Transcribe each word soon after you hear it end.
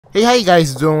Hey, how you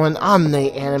guys doing? I'm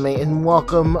Nate Anime, and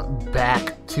welcome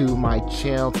back to my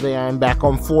channel. Today I'm back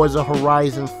on Forza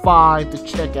Horizon 5 to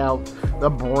check out the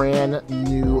brand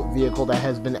new vehicle that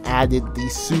has been added, the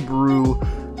Subaru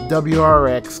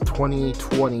WRX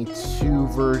 2022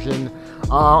 version.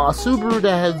 A Subaru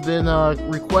that has been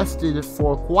requested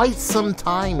for quite some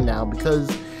time now because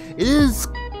it is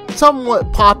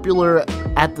somewhat popular,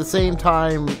 at the same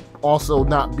time also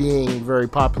not being very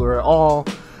popular at all.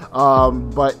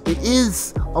 But it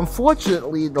is,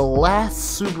 unfortunately, the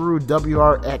last Subaru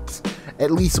WRX,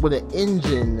 at least with an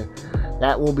engine,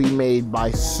 that will be made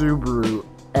by Subaru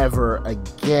ever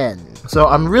again. So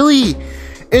I'm really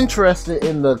interested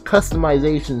in the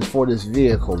customizations for this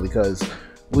vehicle because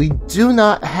we do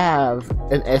not have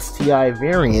an STI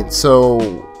variant. So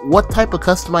what type of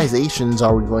customizations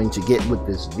are we going to get with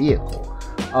this vehicle?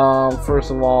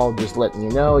 First of all, just letting you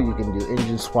know, you can do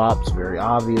engine swaps, very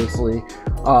obviously.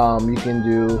 You can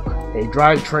do a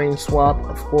drivetrain swap,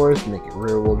 of course, make it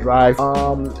rear-wheel drive.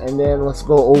 And then let's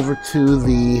go over to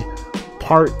the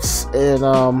parts and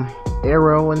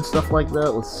aero and stuff like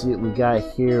that. Let's see what we got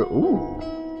here. Ooh,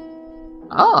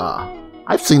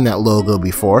 I've seen that logo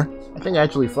before. I think I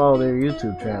actually follow their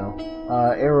YouTube channel.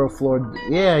 Aeroflow,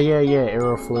 yeah,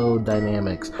 Aeroflow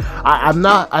Dynamics.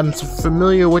 I'm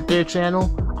familiar with their channel.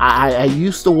 I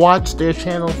used to watch their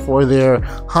channel for their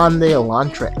Hyundai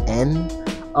Elantra N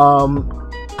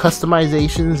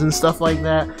customizations and stuff like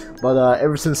that, but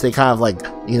ever since they kind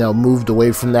of moved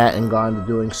away from that and gone to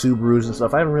doing Subarus and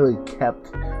stuff, I haven't really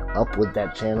kept up with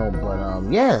that channel.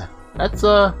 But yeah, that's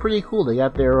pretty cool. They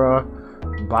got their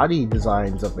body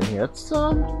designs up in here. That's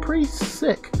pretty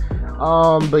sick.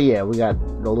 But yeah, we got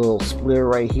the little splitter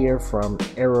right here from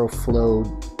Aeroflow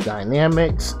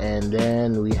Dynamics, and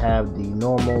then we have the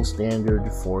normal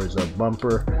standard Forza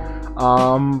bumper.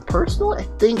 Personally, I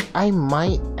think I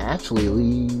might actually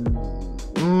leave.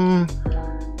 You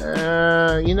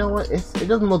know what? It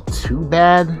doesn't look too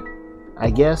bad, I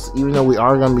guess, even though we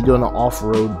are going to be doing an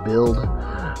off-road build.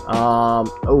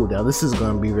 Oh, now this is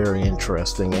going to be very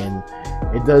interesting, and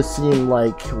it does seem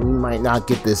like we might not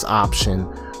get this option.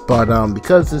 But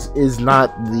because this is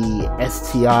not the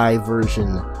STI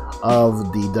version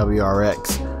of the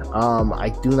WRX, I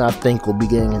do not think we'll be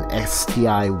getting an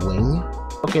STI wing.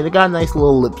 Okay, they got a nice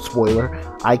little lip spoiler.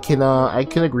 I can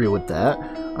agree with that.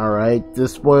 All right,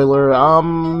 this spoiler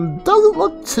doesn't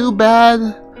look too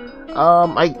bad.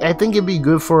 I think it'd be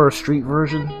good for a street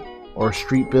version or a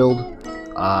street build.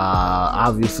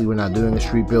 Obviously we're not doing a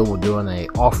street build, we're doing a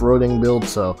off-roading build,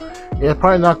 so it's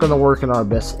probably not going to work in our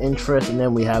best interest. And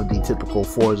then we have the typical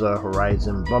Forza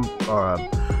Horizon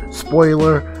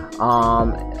spoiler.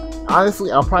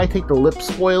 Honestly, I'll probably take the lip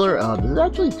spoiler. Does it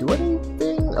actually do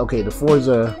anything? Okay, the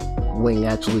Forza wing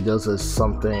actually does us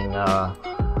something.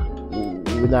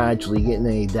 We're not actually getting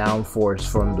any downforce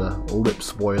from the lip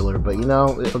spoiler, but you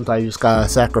know, sometimes you just gotta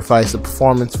sacrifice the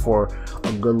performance for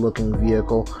a good looking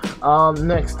vehicle.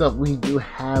 Next up, we do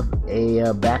have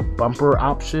a back bumper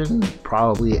option,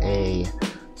 probably a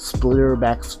splitter,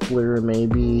 back splitter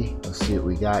maybe. Let's see what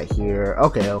we got here.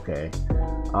 Okay.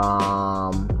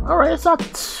 Alright, it's not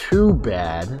too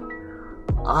bad.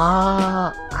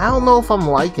 I don't know if I'm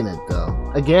liking it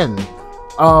though. Again,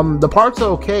 the parts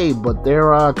are okay, but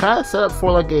they're kind of set up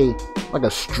for like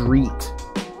a street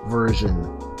version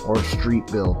or a street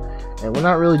build, and we're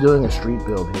not really doing a street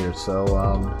build here, so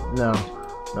no,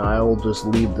 I will just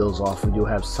leave those off. We do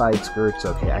have side skirts.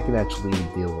 Okay, I can actually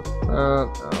deal with it. It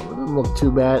doesn't look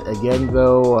too bad. Again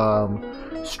though,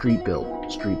 street build.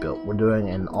 We're doing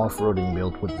an off-roading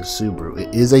build with the Subaru.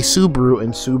 It is a Subaru,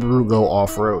 and Subaru go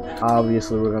off-road.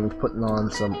 Obviously, we're going to be putting on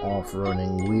some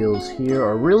off-roading wheels here.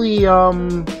 Or really,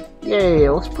 yeah,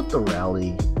 let's put the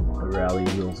rally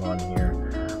wheels on here.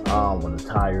 With the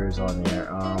tires on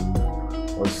there.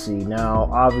 Let's see. Now,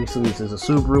 obviously, this is a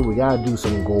Subaru. We got to do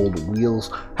some gold wheels.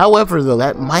 However, though,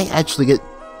 that might actually get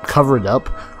covered up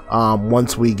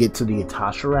once we get to the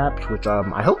Itasha wraps, which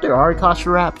I hope there are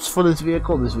Itasha wraps for this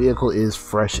vehicle. This vehicle is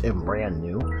fresh and brand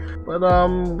new, but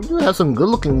we do have some good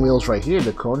looking wheels right here,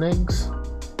 the Koenigs.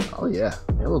 Oh yeah,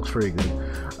 it looks pretty good.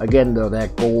 Again though,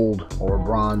 that gold or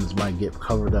bronze might get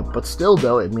covered up, but still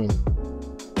though, I mean,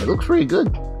 it looks pretty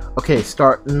good. Okay,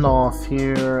 starting off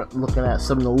here, looking at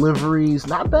some of the liveries.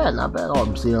 Not bad at all.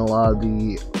 I'm seeing a lot of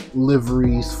the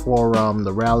liveries for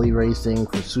the rally racing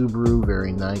for Subaru.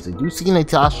 Very nice. I do see an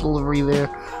Itasha livery there.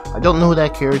 I don't know who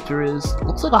that character is.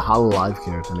 Looks like a HoloLive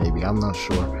character, maybe. I'm not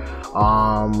sure.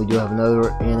 We do have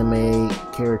another anime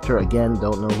character. Again,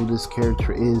 don't know who this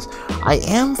character is. I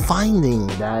am finding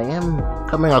that I am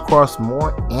coming across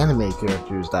more anime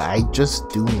characters that I just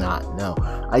do not know.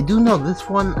 I do know this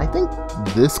one. I think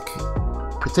this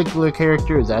particular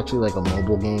character is actually like a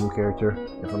mobile game character,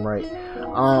 if I'm right.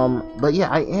 But yeah,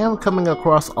 I am coming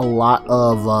across a lot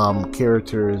of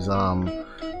characters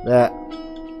that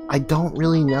I don't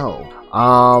really know.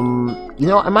 You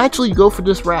know, I might actually go for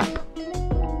this wrap.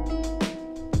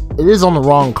 It is on the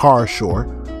wrong car, sure,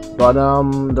 but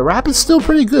the wrap is still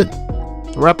pretty good.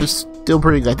 The wrap is still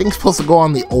pretty good. I think it's supposed to go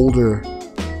on the older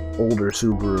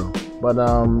Subaru, but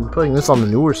putting this on the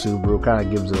newer Subaru kind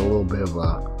of gives it a little bit of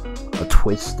a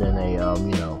twist and a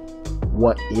you know,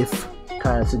 what if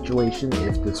kind of situation.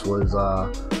 If this was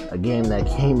a game that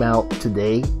came out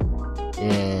today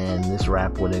and this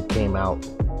wrap would have came out,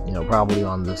 you know, probably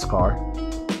on this car.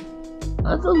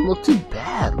 That doesn't look too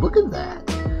bad. Look at that.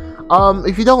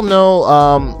 If you don't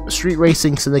know, Street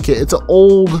Racing Syndicate, it's an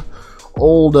old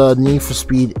Need for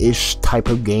Speed-ish type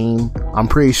of game. I'm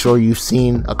pretty sure you've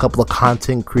seen a couple of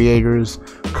content creators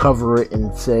cover it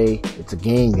and say it's a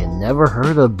game you never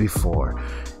heard of before.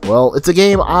 Well, it's a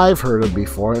game I've heard of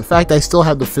before. In fact, I still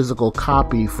have the physical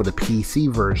copy for the PC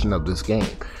version of this game.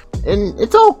 And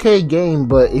it's an okay game,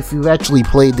 but if you've actually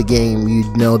played the game,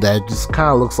 you'd know that it just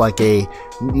kind of looks like a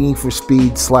Need for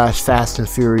Speed / Fast and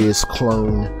Furious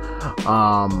clone.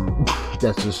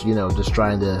 That's just, you know, just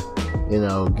trying to, you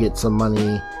know, get some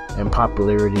money and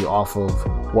popularity off of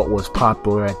what was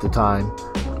popular at the time.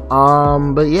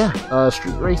 But yeah,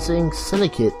 Street Racing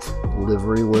Syndicate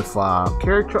livery with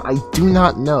character I do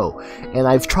not know, and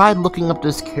I've tried looking up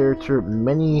this character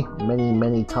many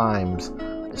times,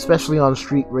 especially on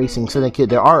Street Racing Syndicate.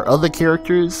 There are other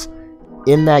characters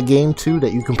in that game too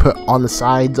that you can put on the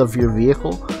sides of your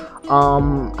vehicle.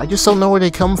 I just don't know where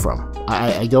they come from.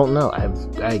 I don't know.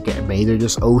 Maybe they're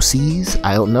just OCs.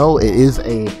 I don't know. It is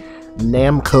a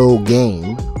Namco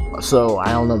game, so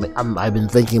I don't know. I've been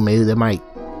thinking maybe there might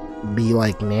be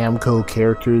like Namco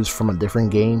characters from a different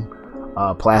game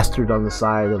plastered on the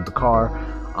side of the car.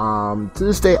 To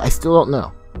this day, I still don't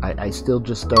know. I still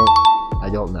just don't. I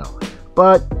don't know.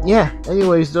 But yeah,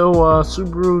 anyways, though,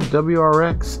 Subaru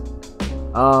WRX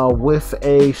with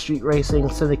a Street Racing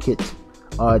Syndicate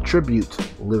tribute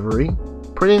livery.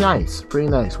 Pretty nice, pretty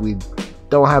nice. We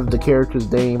don't have the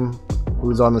character's name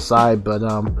who's on the side, but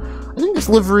I think this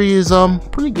livery is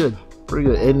pretty good. Pretty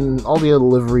good. And all the other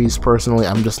liveries, personally,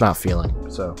 I'm just not feeling.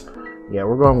 So yeah,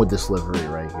 we're going with this livery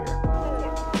right here.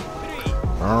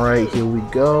 Alright, here we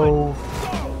go.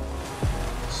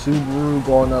 Subaru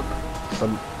going up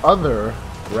some other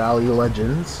Rally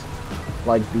Legends,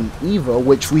 like the Evo,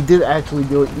 which we did actually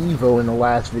do an Evo in the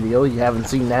last video. If you haven't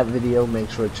seen that video, make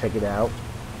sure to check it out.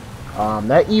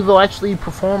 That Evo actually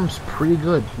performs pretty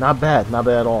good. Not bad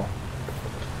at all.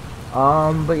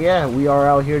 But yeah, we are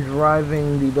out here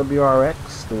driving the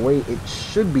WRX the way it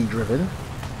should be driven,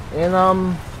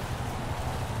 and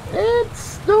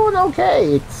it's doing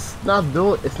okay. It's not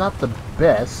the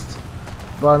best,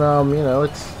 but you know,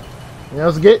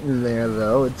 it's getting there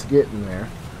though. It's getting there.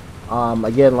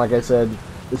 Again, like I said,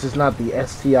 this is not the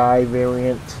STI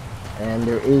variant, and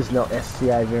there is no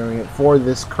STI variant for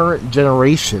this current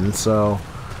generation. So,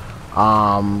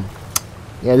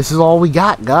 yeah, this is all we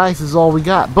got, guys. This is all we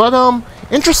got. But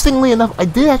interestingly enough, I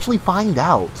did actually find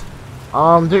out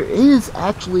there is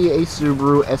actually a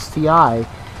Subaru STI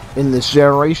in this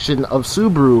generation of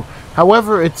Subaru.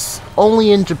 However, it's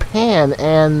only in Japan,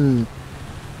 and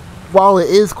while it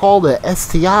is called a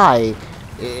STI,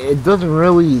 it doesn't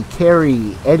really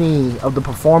carry any of the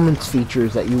performance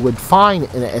features that you would find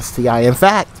in an STI. In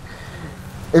fact,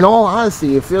 in all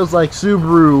honesty, it feels like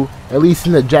Subaru, at least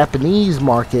in the Japanese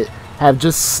market, have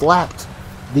just slapped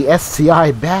the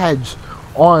STI badge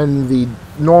on the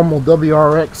normal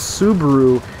WRX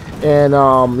Subaru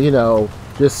and, you know,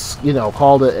 just, you know,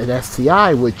 called it an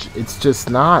STI, which it's just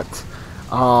not.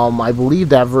 I believe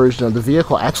that version of the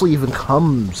vehicle actually even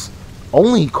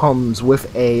only comes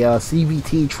with a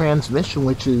CVT transmission,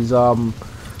 which is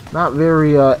not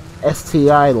very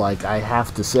STI-like, I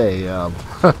have to say.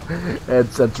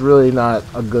 It's really not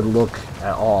a good look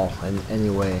at all in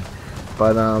any way.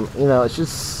 But you know, it's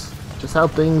just how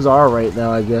things are right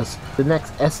now, I guess. The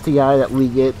next STI that we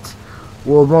get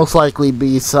will most likely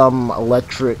be some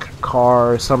electric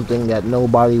car, something that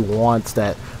nobody wants,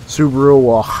 that Subaru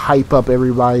will hype up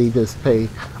everybody to say,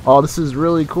 oh, this is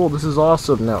really cool, this is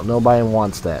awesome. No, nobody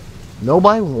wants that.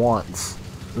 Nobody wants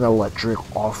an electric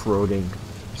off-roading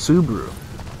Subaru.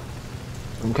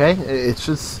 Okay,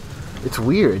 it's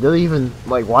weird. It doesn't even,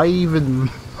 like, why even,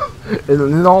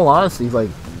 in all honesty, like,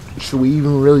 should we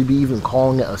even really be even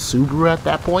calling it a Subaru at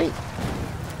that point?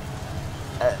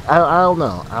 I don't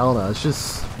know. It's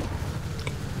just,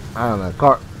 I don't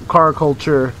know. Car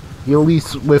culture, at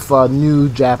least with new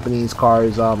Japanese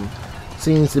cars,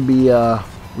 seems to be,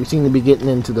 we seem to be getting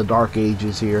into the dark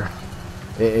ages here.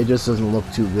 It just doesn't look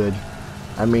too good.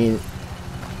 I mean,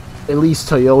 at least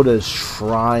Toyota is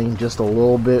trying just a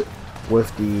little bit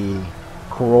with the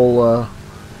Corolla,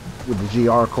 with the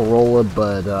GR Corolla,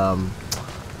 but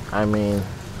I mean,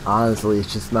 honestly,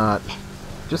 it's just not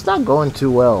going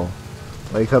too well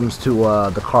when it comes to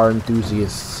the car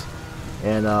enthusiasts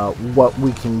and what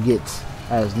we can get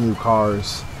as new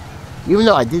cars. Even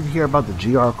though I did hear about the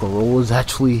GR Corollas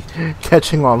actually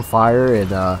catching on fire, and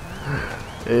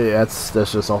that's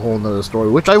just a whole nother story.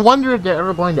 Which I wonder if they're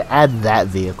ever going to add that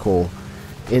vehicle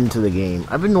into the game.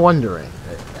 I've been wondering.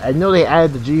 I know they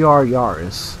added the GR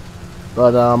Yaris,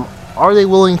 but are they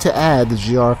willing to add the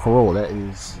GR Corolla? That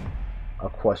is a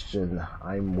question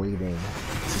I'm waiting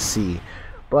to see.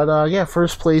 But yeah,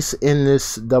 first place in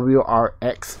this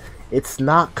WRX. It's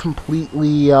not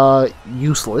completely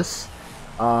useless.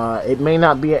 It may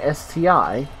not be a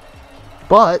STI,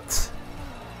 but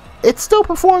it still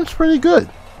performs pretty good.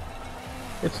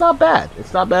 It's not bad.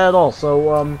 It's not bad at all.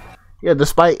 So yeah,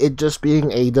 despite it just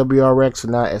being a WRX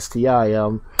and not STI,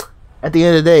 at the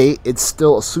end of the day, it's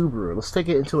still a Subaru. Let's take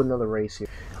it into another race here.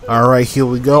 Alright, here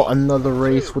we go. Another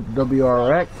race with the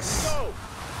WRX.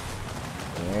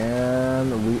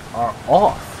 And we are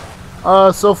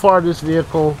off. So far, this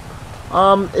vehicle,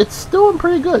 it's doing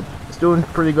pretty good. It's doing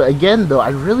pretty good. Again, though, I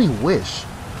really wish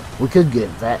we could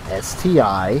get that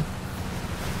STI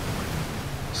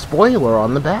spoiler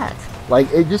on the back.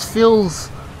 Like, it just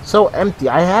feels so empty.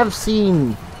 I have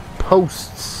seen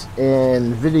posts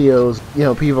and videos, you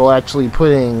know, people actually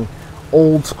putting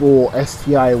old school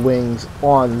STI wings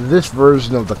on this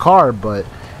version of the car, but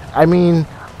I mean,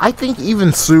 I think even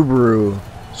Subaru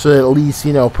should at least,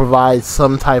 you know, provide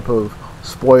some type of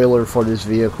spoiler for this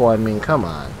vehicle. I mean, come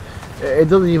on. It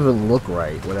doesn't even look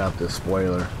right without this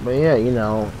spoiler. But yeah, you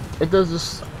know, it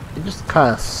just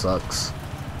kind of sucks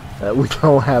that we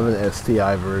don't have an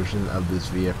STI version of this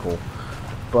vehicle.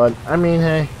 But I mean,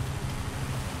 hey,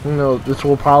 you know, this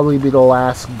will probably be the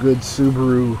last good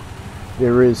Subaru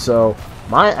there is, so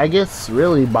I guess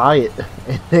really buy it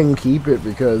and then keep it,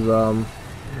 because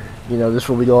you know, this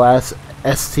will be the last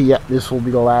this will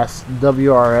be the last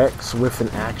WRX with an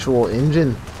actual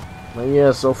engine. But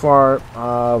yeah, so far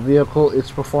vehicle is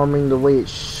performing the way it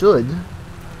should.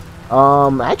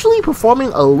 Actually performing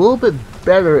a little bit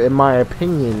better in my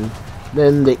opinion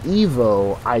than the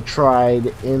Evo I tried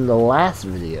in the last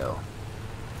video,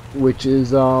 which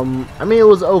is I mean, it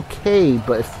was okay,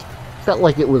 but it felt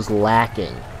like it was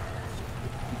lacking.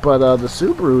 But the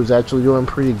Subaru is actually doing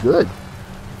pretty good.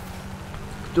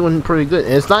 And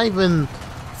it's not even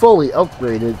fully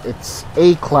upgraded. It's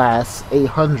A-Class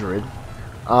 800.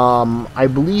 I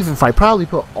believe if I probably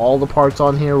put all the parts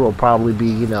on here, will probably be,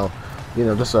 you know,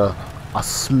 just a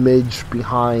smidge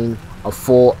behind a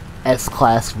full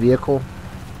S-Class vehicle.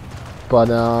 But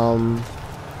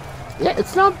yeah,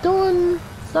 it's not doing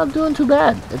too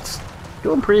bad. It's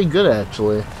doing pretty good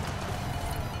actually.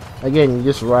 Again, you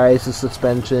just raise the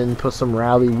suspension, put some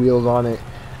rally wheels on it.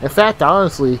 In fact,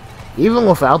 honestly, even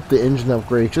without the engine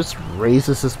upgrade, just raise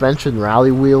the suspension, rally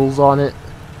wheels on it,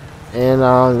 and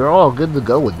you're all good to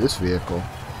go with this vehicle.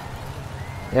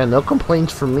 Yeah, no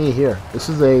complaints from me here. This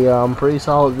is a pretty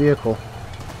solid vehicle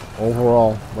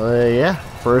overall. But yeah,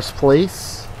 first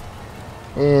place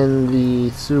in the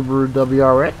Subaru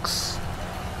WRX.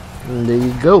 And there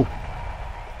you go.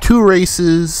 2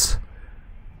 races,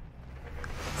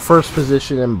 first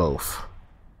position in both.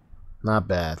 Not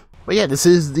bad. But yeah, this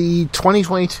is the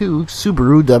 2022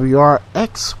 Subaru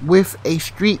WRX with a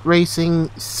Street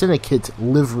Racing Syndicate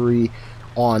livery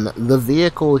on the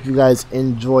vehicle. If you guys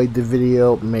enjoyed the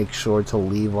video, make sure to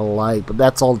leave a like. But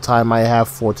that's all the time I have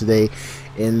for today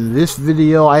in this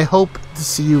video. I hope to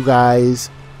see you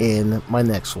guys in my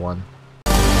next one.